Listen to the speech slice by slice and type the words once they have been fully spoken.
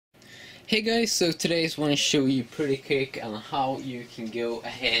Hey guys, so today I want to show you pretty quick on how you can go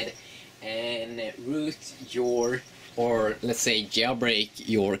ahead and root your, or let's say jailbreak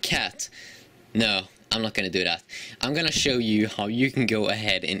your cat. No, I'm not going to do that. I'm going to show you how you can go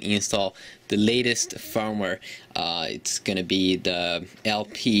ahead and install the latest firmware. It's going to be the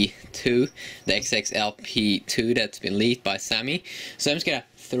LP2, the XXLP2 that's been leaked by Sammy. So I'm just going to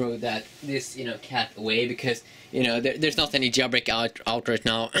throw this cat away because there's not any jailbreak out right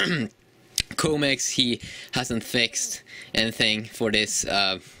now. Comex, he hasn't fixed anything for this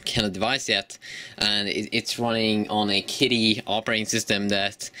kind of device yet, and it's running on a Kitty operating system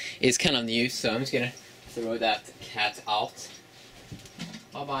that is kind of new, so I'm just gonna throw that cat out.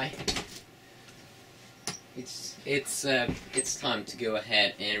 Bye bye. It's time to go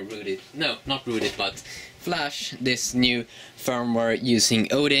ahead and root it. No, not root it, but flash this new firmware using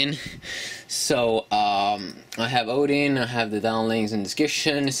Odin. So I have Odin, I have the down links in the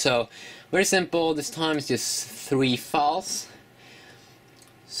description. So very simple. This time it's just 3 files.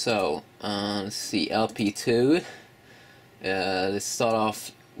 So let's see, LP2. Let's start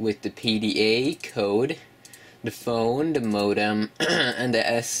off with the PDA code, the phone, the modem, and the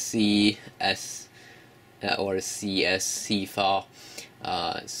SCS or CSC file.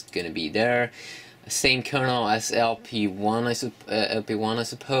 It's gonna be there. Same kernel as LP1, LP1 I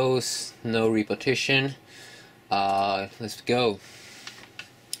suppose. No repartition. Let's go.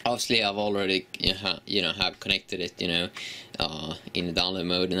 Obviously, I've already have connected it in the download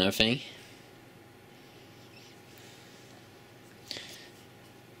mode and everything.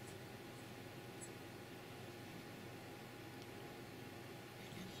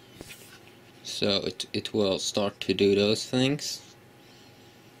 So it will start to do those things.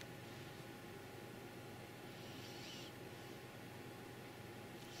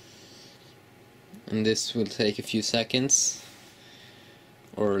 And this will take a few seconds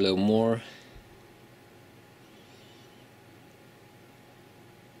or a little more.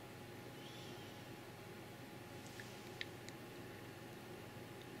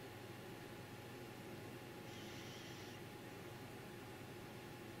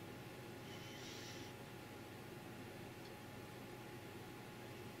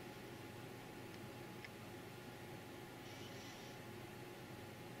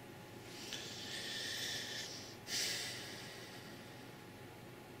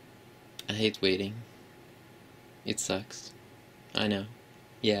 I hate waiting. It sucks. I know.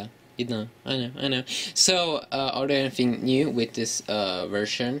 Yeah, you know. I know. So, are there anything new with this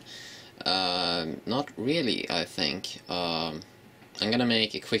version? Not really, I think. I'm gonna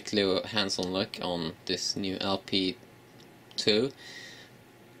make a quick little hands-on look on this new LP2,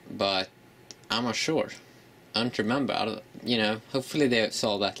 but I'm not sure. I don't remember. Hopefully they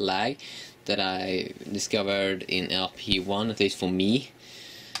saw that lag that I discovered in LP1, at least for me.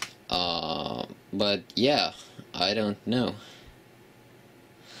 But yeah, I don't know.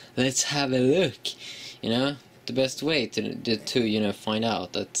 Let's have a look. The best way to find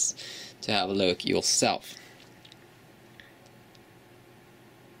out, that's to have a look yourself.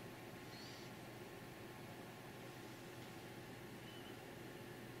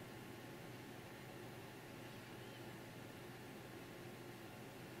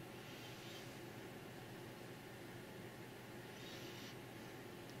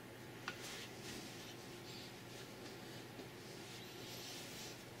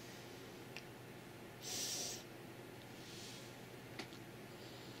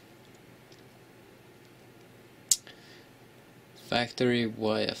 Factory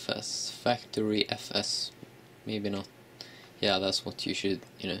YFS, factory FS, maybe not. Yeah, that's what you should,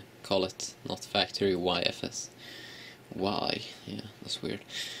 call it, not factory YFS. Why? Yeah, that's weird.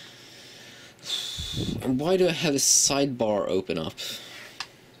 And why do I have a sidebar open up?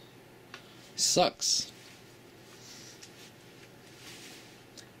 Sucks.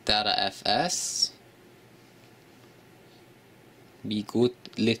 Data FS. Be good,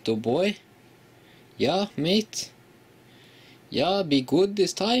 little boy. Yeah, mate. Yeah, be good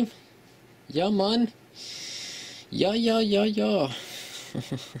this time. Yeah, man. Yeah. Yeah.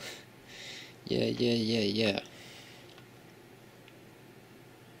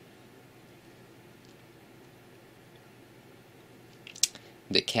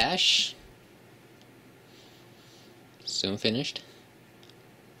 The cache. Soon finished.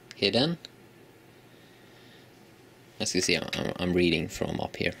 Hidden. As you see, I'm reading from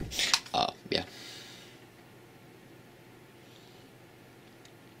up here. Yeah.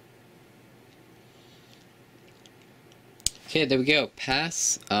 Okay, there we go.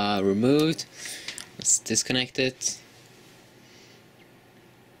 Pass, removed. Let's disconnect it.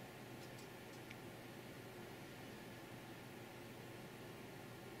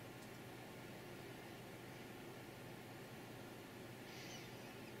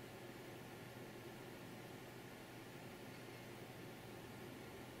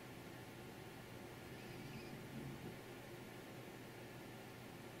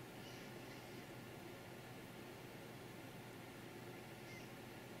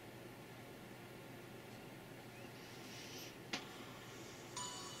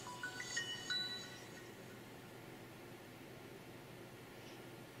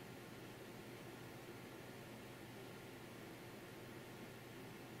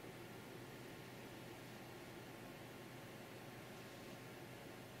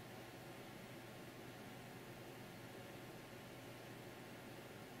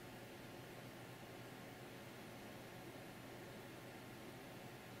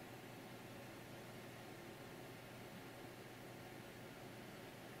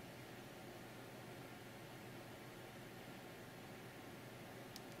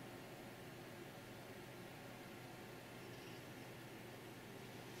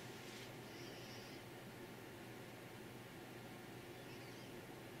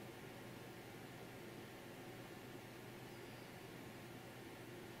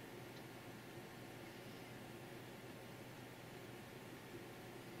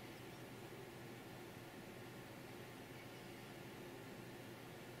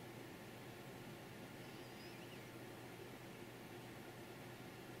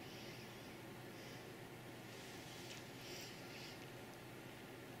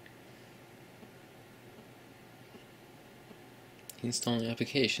 Installing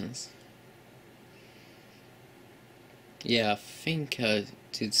applications. Yeah, I think I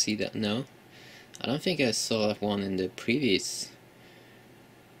did see that. No, I don't think I saw that one in the previous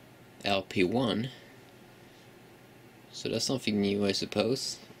LP1. So that's something new, I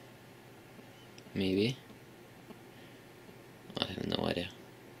suppose. Maybe. I have no idea.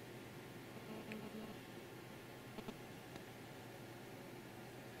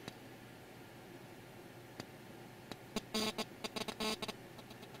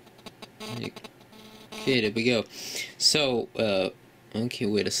 Okay, there we go. So, okay,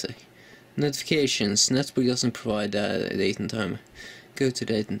 wait a sec. Notifications. Network doesn't provide date and time. Go to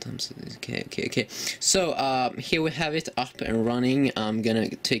date and time. Okay. So, here we have it up and running. I'm gonna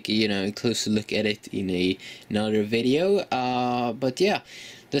take a closer look at it in another video. But yeah,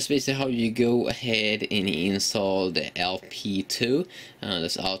 that's basically how you go ahead and install the LP2.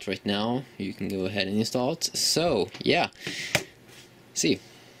 That's out right now. You can go ahead and install it. So, yeah. See you.